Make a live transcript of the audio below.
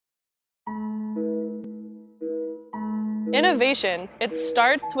Innovation, it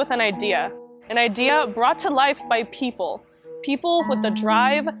starts with an idea brought to life by people with the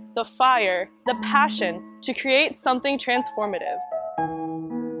drive, the fire, the passion to create something transformative.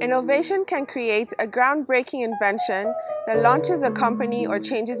 Innovation can create a groundbreaking invention that launches a company or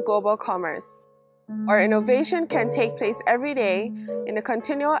changes global commerce. Or innovation can take place every day in a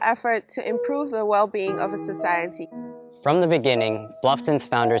continual effort to improve the well-being of a society. From the beginning, Bluffton's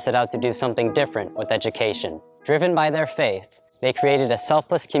founders set out to do something different with education. Driven by their faith, they created a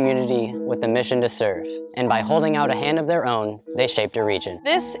selfless community with a mission to serve. And by holding out a hand of their own, they shaped a region.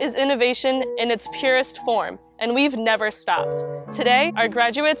 This is innovation in its purest form, and we've never stopped. Today, our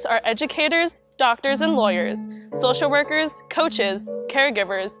graduates are educators, doctors and lawyers, social workers, coaches,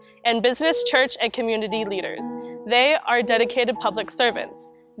 caregivers, and business, church, and community leaders. They are dedicated public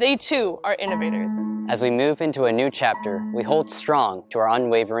servants. They too are innovators. As we move into a new chapter, we hold strong to our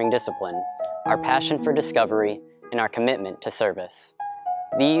unwavering discipline, our passion for discovery, and our commitment to service.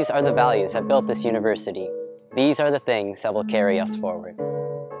 These are the values that built this university. These are the things that will carry us forward.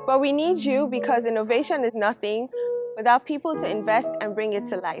 But we need you because innovation is nothing without people to invest and bring it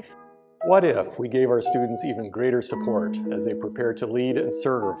to life. What if we gave our students even greater support as they prepare to lead and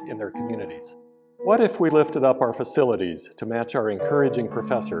serve in their communities? What if we lifted up our facilities to match our encouraging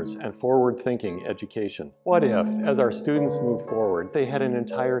professors and forward-thinking education? What if, as our students move forward, they had an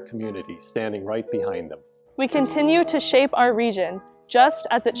entire community standing right behind them? We continue to shape our region just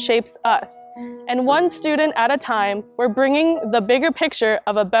as it shapes us. And one student at a time, we're bringing the bigger picture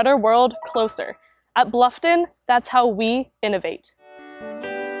of a better world closer. At Bluffton, that's how we innovate.